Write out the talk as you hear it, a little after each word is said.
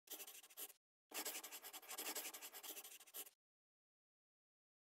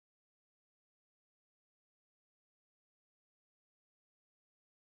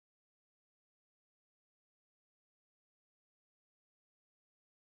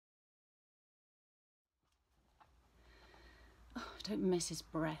I don't miss his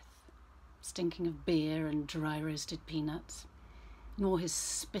breath, stinking of beer and dry roasted peanuts, nor his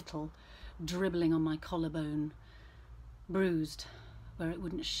spittle dribbling on my collarbone, bruised where it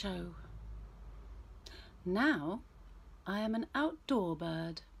wouldn't show. Now I am an outdoor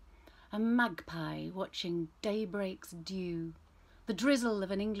bird, a magpie watching daybreak's dew, the drizzle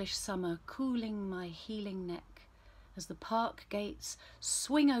of an English summer cooling my healing neck as the park gates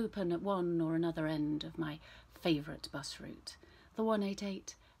swing open at one or another end of my favourite bus route, the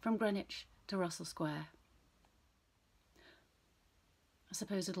 188 from Greenwich to Russell Square. I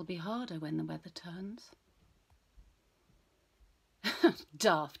suppose it'll be harder when the weather turns.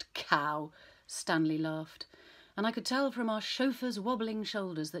 Daft cow, Stanley laughed, and I could tell from our chauffeur's wobbling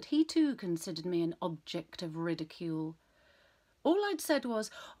shoulders that he too considered me an object of ridicule. All I'd said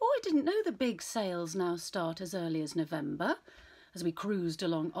was, "Oh, I didn't know the big sales now start as early as November," as we cruised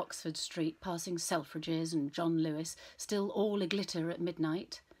along Oxford Street, passing Selfridges and John Lewis, still all a-glitter at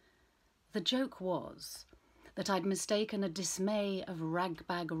midnight. The joke was that I'd mistaken a dismay of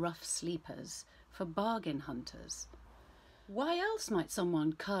ragbag rough sleepers for bargain hunters. Why else might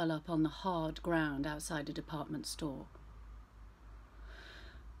someone curl up on the hard ground outside a department store?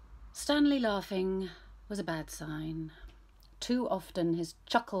 Stanley laughing was a bad sign. Too often his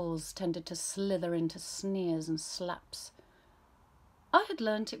chuckles tended to slither into sneers and slaps. I had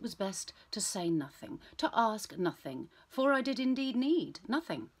learnt it was best to say nothing, to ask nothing, for I did indeed need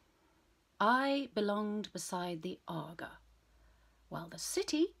nothing. I belonged beside the Arga, while the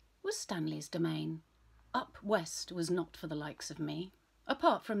city was Stanley's domain. Up west was not for the likes of me,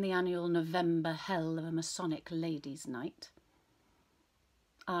 apart from the annual November hell of a Masonic ladies' night.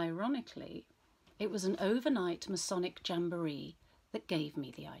 Ironically, it was an overnight Masonic jamboree that gave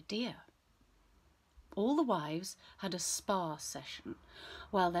me the idea. All the wives had a spa session,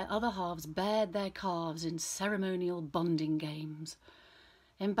 while their other halves bared their calves in ceremonial bonding games.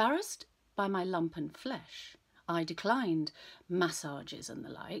 Embarrassed by my lumpen flesh, I declined massages and the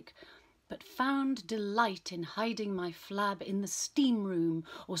like, but found delight in hiding my flab in the steam room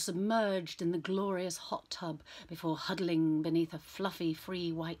or submerged in the glorious hot tub before huddling beneath a fluffy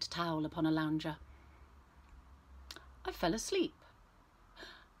free white towel upon a lounger. I fell asleep,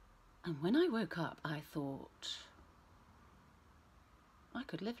 and when I woke up I thought I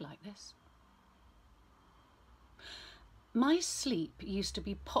could live like this. My sleep used to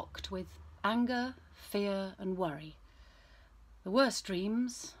be pocked with anger, fear and worry. The worst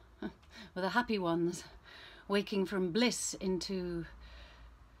dreams were the happy ones, waking from bliss into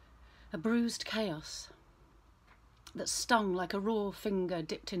a bruised chaos that stung like a raw finger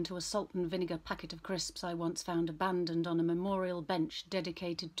dipped into a salt and vinegar packet of crisps I once found abandoned on a memorial bench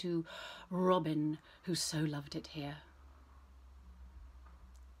dedicated to Robin, who so loved it here.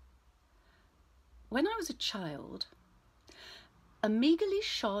 When I was a child, a meagerly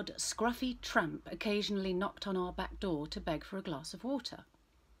shod, scruffy tramp occasionally knocked on our back door to beg for a glass of water.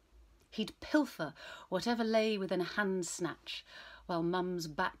 He'd pilfer whatever lay within a hand snatch while Mum's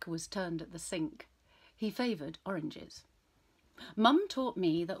back was turned at the sink. He favoured oranges. Mum taught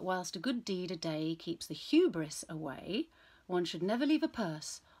me that whilst a good deed a day keeps the hubris away, one should never leave a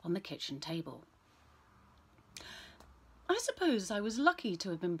purse on the kitchen table. I suppose I was lucky to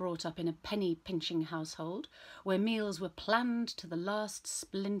have been brought up in a penny-pinching household where meals were planned to the last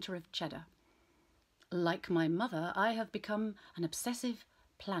splinter of cheddar. Like my mother, I have become an obsessive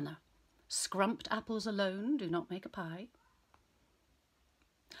planner. Scrumped apples alone do not make a pie.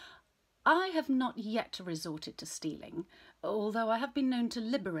 I have not yet resorted to stealing, although I have been known to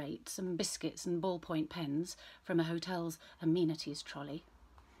liberate some biscuits and ballpoint pens from a hotel's amenities trolley.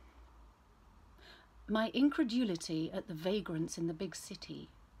 My incredulity at the vagrants in the big city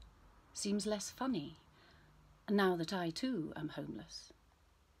seems less funny now that I too am homeless.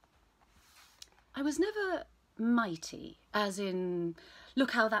 I was never mighty, as in,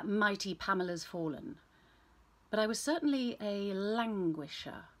 look how that mighty Pamela's fallen, but I was certainly a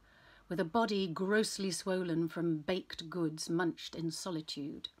languisher, with a body grossly swollen from baked goods munched in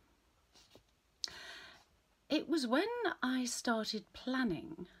solitude. It was when I started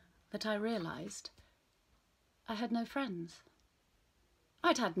planning that I realised I had no friends.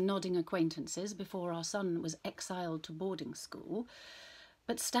 I'd had nodding acquaintances before our son was exiled to boarding school,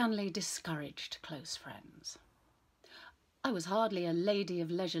 but Stanley discouraged close friends. I was hardly a lady of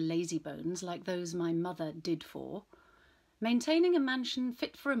leisure lazybones like those my mother did for. Maintaining a mansion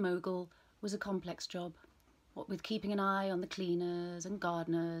fit for a mogul was a complex job, what with keeping an eye on the cleaners and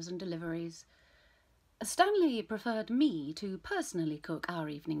gardeners and deliveries. Stanley preferred me to personally cook our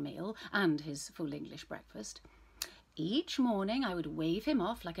evening meal and his full English breakfast. Each morning I would wave him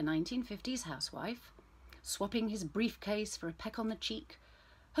off like a 1950s housewife, swapping his briefcase for a peck on the cheek,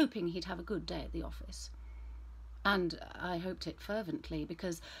 hoping he'd have a good day at the office. And I hoped it fervently,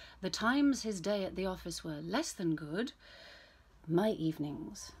 because the times his day at the office were less than good, my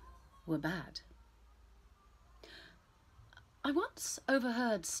evenings were bad. I once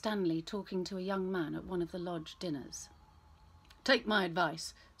overheard Stanley talking to a young man at one of the lodge dinners. "Take my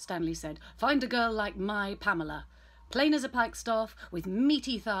advice," Stanley said. "Find a girl like my Pamela, plain as a pikestaff, with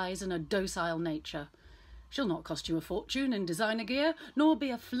meaty thighs and a docile nature. She'll not cost you a fortune in designer gear, nor be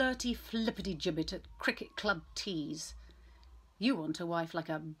a flirty flippity-gibbet at cricket club teas. You want a wife like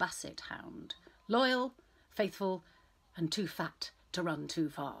a basset hound, loyal, faithful, and too fat to run too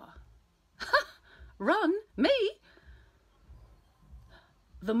far." "Ha! Run? Me?"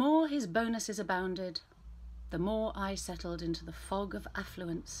 The more his bonuses abounded, the more I settled into the fog of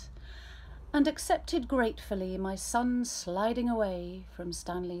affluence and accepted gratefully my son sliding away from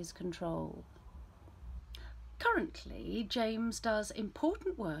Stanley's control. Currently, James does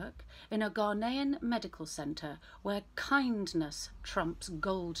important work in a Ghanaian medical centre where kindness trumps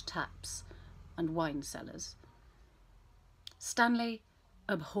gold taps and wine cellars. Stanley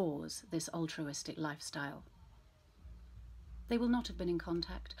abhors this altruistic lifestyle. They will not have been in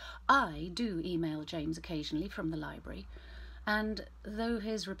contact. I do email James occasionally from the library, and though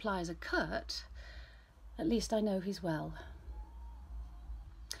his replies are curt, at least I know he's well.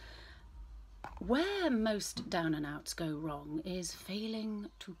 Where most down-and-outs go wrong is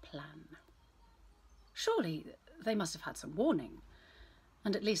failing to plan. Surely they must have had some warning,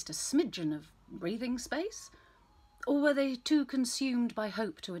 and at least a smidgen of breathing space? Or were they too consumed by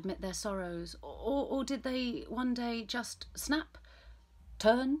hope to admit their sorrows? Or did they one day just snap,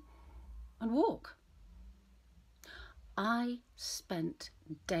 turn, and walk? I spent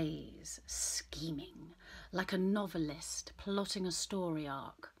days scheming, like a novelist plotting a story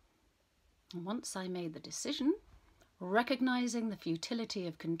arc. Once I made the decision, recognising the futility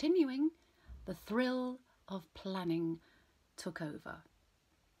of continuing, the thrill of planning took over.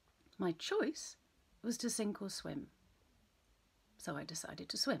 My choice was to sink or swim. So I decided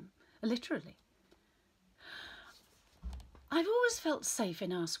to swim, literally. I've always felt safe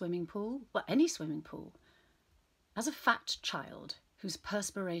in our swimming pool, or any swimming pool. As a fat child whose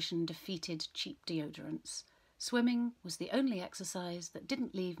perspiration defeated cheap deodorants, swimming was the only exercise that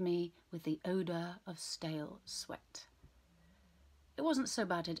didn't leave me with the odour of stale sweat. It wasn't so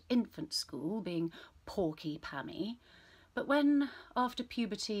bad at infant school, being Porky Pammy, but when, after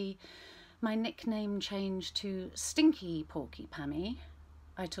puberty, my nickname changed to Stinky Porky Pammy,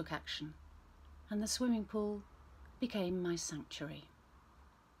 I took action, and the swimming pool became my sanctuary.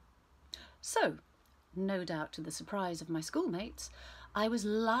 So, no doubt to the surprise of my schoolmates, I was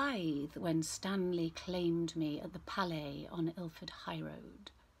lithe when Stanley claimed me at the Palais on Ilford High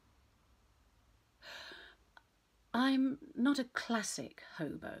Road. I'm not a classic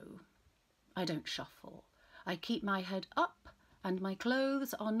hobo. I don't shuffle. I keep my head up, and my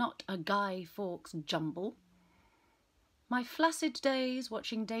clothes are not a Guy Fawkes jumble. My flaccid days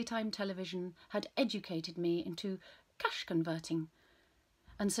watching daytime television had educated me into cash converting,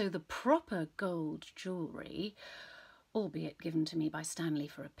 and so the proper gold jewellery, albeit given to me by Stanley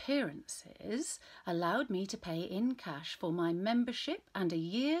for appearances, allowed me to pay in cash for my membership and a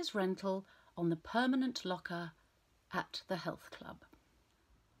year's rental on the permanent locker at the health club.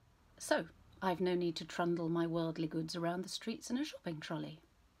 So I've no need to trundle my worldly goods around the streets in a shopping trolley.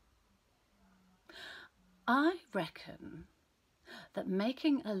 I reckon that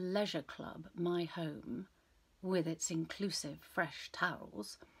making a leisure club my home, with its inclusive fresh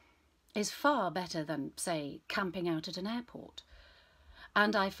towels, is far better than, say, camping out at an airport.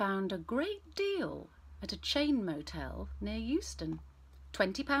 And I found a great deal at a chain motel near Euston.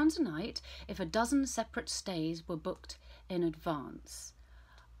 £20 a night if a dozen separate stays were booked in advance.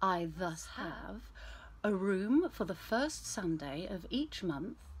 I thus have a room for the first Sunday of each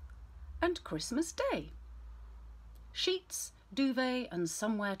month and Christmas Day, sheets, duvet, and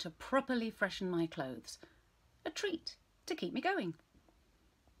somewhere to properly freshen my clothes. A treat to keep me going.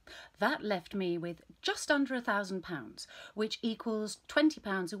 That left me with just under £1,000, which equals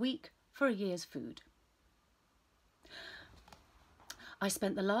 £20 a week for a year's food. I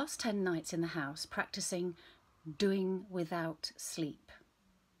spent the last 10 nights in the house practising doing without sleep,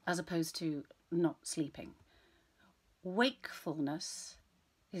 as opposed to not sleeping. Wakefulness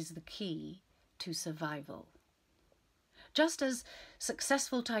is the key to survival. Just as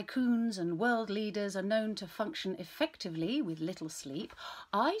successful tycoons and world leaders are known to function effectively with little sleep,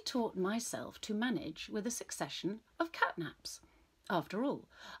 I taught myself to manage with a succession of catnaps. After all,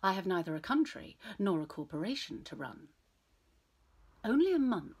 I have neither a country nor a corporation to run. Only a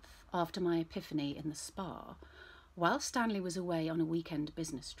month After my epiphany in the spa, while Stanley was away on a weekend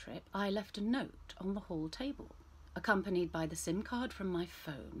business trip, I left a note on the hall table, accompanied by the SIM card from my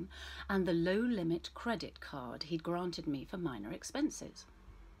phone and the low-limit credit card he'd granted me for minor expenses.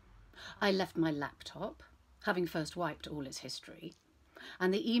 I left my laptop, having first wiped all its history,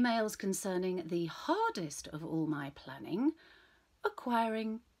 and the emails concerning the hardest of all my planning,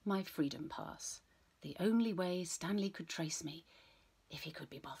 acquiring my freedom pass, the only way Stanley could trace me, if he could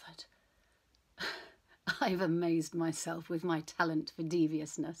be bothered. I've amazed myself with my talent for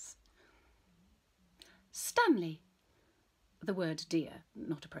deviousness. Stanley, the word dear,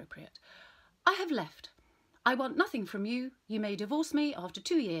 not appropriate, I have left. I want nothing from you. You may divorce me after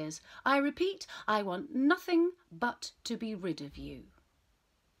 2 years. I repeat, I want nothing but to be rid of you.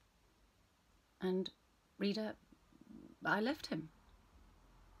 And, reader, I left him.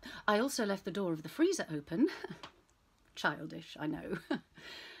 I also left the door of the freezer open, childish, I know,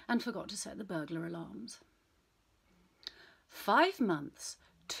 and forgot to set the burglar alarms. 5 months,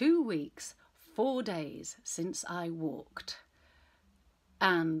 2 weeks, 4 days since I walked,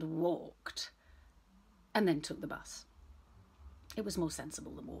 and then took the bus. It was more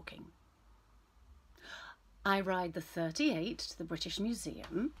sensible than walking. I ride the 38 to the British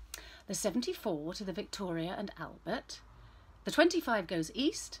Museum, the 74 to the Victoria and Albert, the 25 goes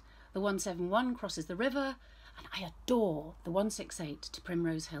east, the 171 crosses the river, and I adore the 168 to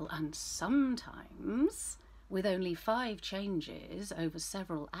Primrose Hill, and sometimes, with only 5 changes over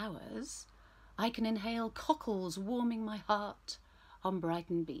several hours, I can inhale cockles warming my heart on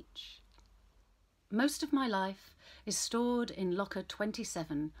Brighton Beach. Most of my life is stored in locker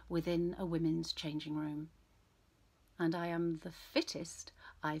 27 within a women's changing room, and I am the fittest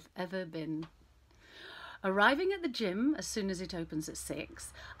I've ever been. Arriving at the gym as soon as it opens at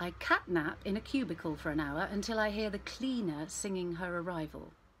 6, I catnap in a cubicle for an hour until I hear the cleaner singing her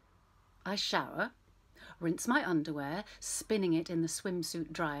arrival. I shower, rinse my underwear, spinning it in the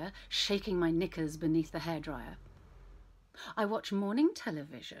swimsuit dryer, shaking my knickers beneath the hairdryer. I watch morning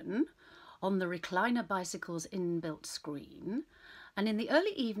television on the recliner bicycle's inbuilt screen, and in the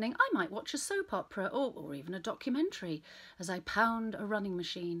early evening I might watch a soap opera or even a documentary as I pound a running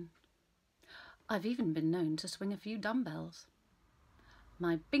machine. I've even been known to swing a few dumbbells.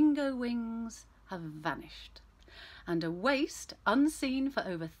 My bingo wings have vanished, and a waist unseen for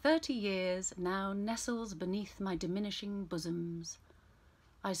over 30 years now nestles beneath my diminishing bosoms.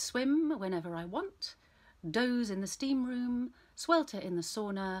 I swim whenever I want, doze in the steam room, swelter in the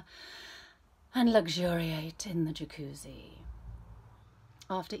sauna, and luxuriate in the jacuzzi.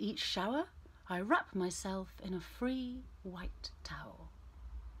 After each shower, I wrap myself in a free white towel.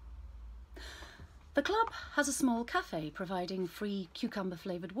 The club has a small cafe providing free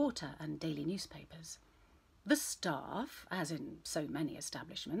cucumber-flavoured water and daily newspapers. The staff, as in so many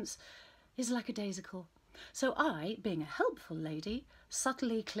establishments, is lackadaisical, so I, being a helpful lady,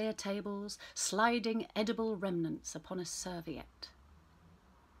 subtly clear tables, sliding edible remnants upon a serviette.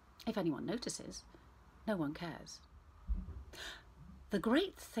 If anyone notices, no one cares. The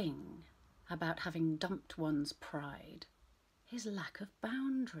great thing about having dumped one's pride is lack of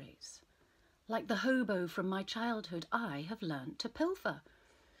boundaries. Like the hobo from my childhood, I have learnt to pilfer.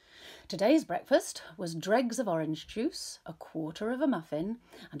 Today's breakfast was dregs of orange juice, a quarter of a muffin,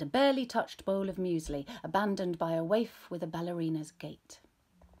 and a barely touched bowl of muesli, abandoned by a waif with a ballerina's gait.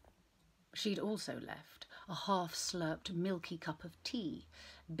 She'd also left a half-slurped milky cup of tea,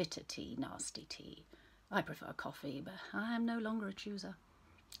 bitter tea, nasty tea. I prefer coffee, but I am no longer a chooser.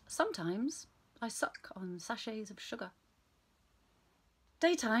 Sometimes I suck on sachets of sugar.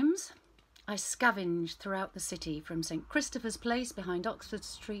 Daytimes, I scavenged throughout the city from St Christopher's Place behind Oxford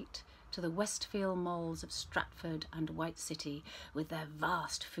Street to the Westfield malls of Stratford and White City with their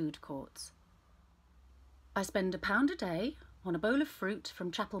vast food courts. I spend £1 a day on a bowl of fruit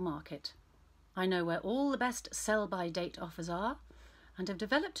from Chapel Market. I know where all the best sell-by-date offers are and have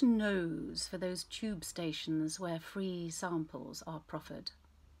developed a nose for those tube stations where free samples are proffered.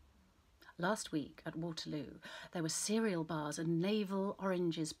 Last week at Waterloo, there were cereal bars and navel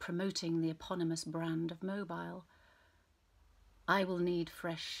oranges promoting the eponymous brand of mobile. I will need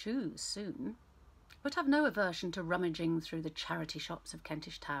fresh shoes soon, but have no aversion to rummaging through the charity shops of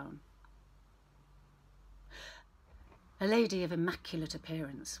Kentish Town. A lady of immaculate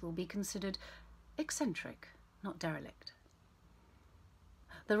appearance will be considered eccentric, not derelict.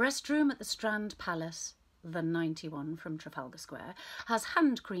 The restroom at the Strand Palace, the 91 from Trafalgar Square, has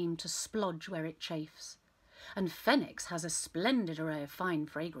hand cream to splodge where it chafes, and Phoenix has a splendid array of fine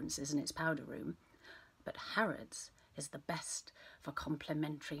fragrances in its powder room, but Harrods is the best for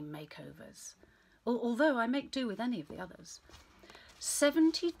complimentary makeovers, although I make do with any of the others.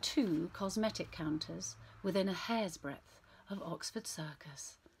 72 cosmetic counters within a hair's breadth of Oxford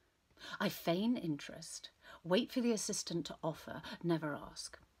Circus. I feign interest, wait for the assistant to offer, never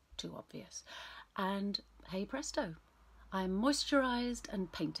ask, too obvious, and hey presto, I am moisturised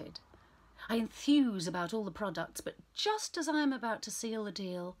and painted. I enthuse about all the products, but just as I am about to seal the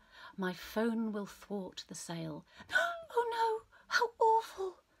deal, my phone will thwart the sale. Oh no, how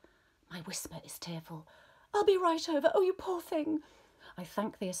awful! My whisper is tearful. I'll be right over. Oh, you poor thing. I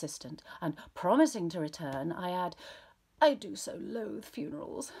thank the assistant, and promising to return, I add, I do so loathe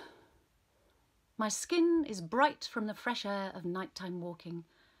funerals. My skin is bright from the fresh air of nighttime walking.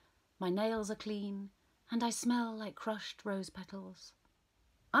 My nails are clean, and I smell like crushed rose petals.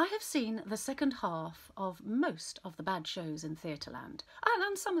 I have seen the second half of most of the bad shows in Theatreland,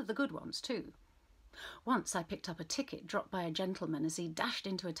 and some of the good ones too. Once I picked up a ticket dropped by a gentleman as he dashed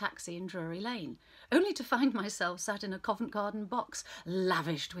into a taxi in Drury Lane, only to find myself sat in a Covent Garden box,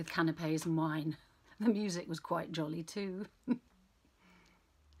 lavished with canapes and wine. The music was quite jolly too.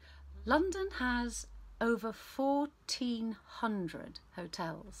 London has over 1,400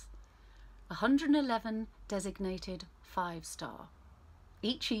 hotels, 111 designated 5-star.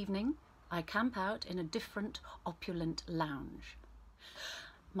 Each evening, I camp out in a different opulent lounge.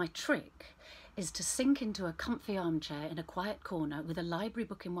 My trick is to sink into a comfy armchair in a quiet corner with a library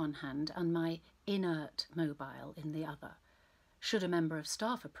book in one hand and my inert mobile in the other. Should a member of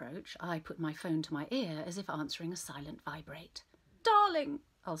staff approach, I put my phone to my ear as if answering a silent vibrate. Darling,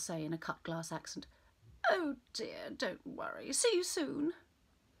 I'll say in a cut-glass accent. Oh dear, don't worry. See you soon.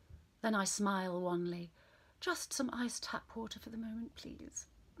 Then I smile wanly. Just some iced tap water for the moment, please.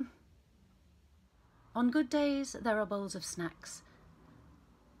 On good days, there are bowls of snacks.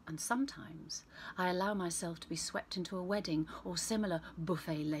 And sometimes I allow myself to be swept into a wedding or similar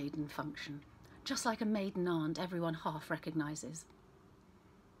buffet-laden function, just like a maiden aunt everyone half recognises.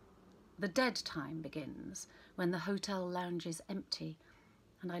 The dead time begins when the hotel lounge is empty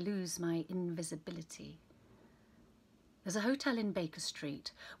and I lose my invisibility. There's a hotel in Baker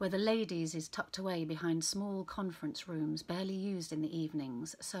Street where the ladies is tucked away behind small conference rooms barely used in the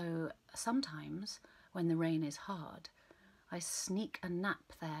evenings, so sometimes, when the rain is hard, I sneak a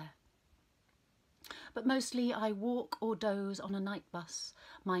nap there. But mostly I walk or doze on a night bus,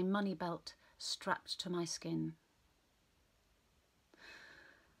 my money belt strapped to my skin.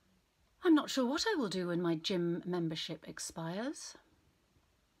 I'm not sure what I will do when my gym membership expires.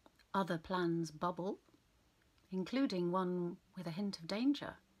 Other plans bubble, including one with a hint of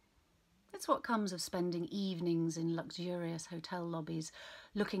danger. It's what comes of spending evenings in luxurious hotel lobbies,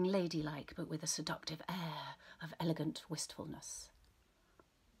 looking ladylike but with a seductive air of elegant wistfulness.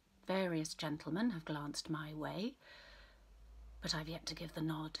 Various gentlemen have glanced my way, but I've yet to give the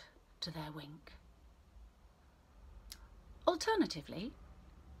nod to their wink. Alternatively,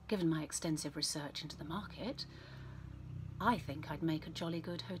 given my extensive research into the market, I think I'd make a jolly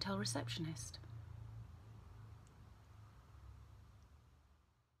good hotel receptionist.